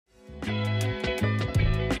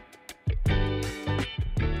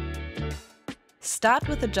Start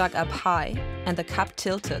with the jug up high and the cup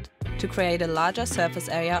tilted to create a larger surface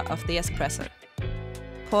area of the espresso.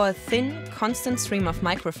 Pour a thin, constant stream of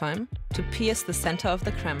microfoam to pierce the center of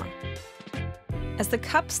the crema. As the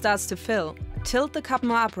cup starts to fill, tilt the cup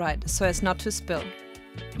more upright so as not to spill.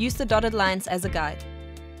 Use the dotted lines as a guide.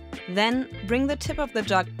 Then bring the tip of the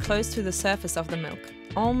jug close to the surface of the milk,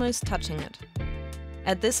 almost touching it.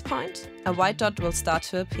 At this point, a white dot will start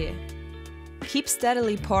to appear. Keep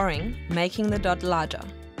steadily pouring, making the dot larger.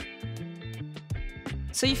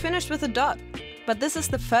 So you finished with a dot, but this is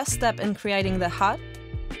the first step in creating the heart,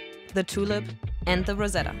 the tulip, and the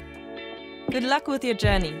rosetta. Good luck with your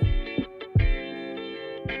journey!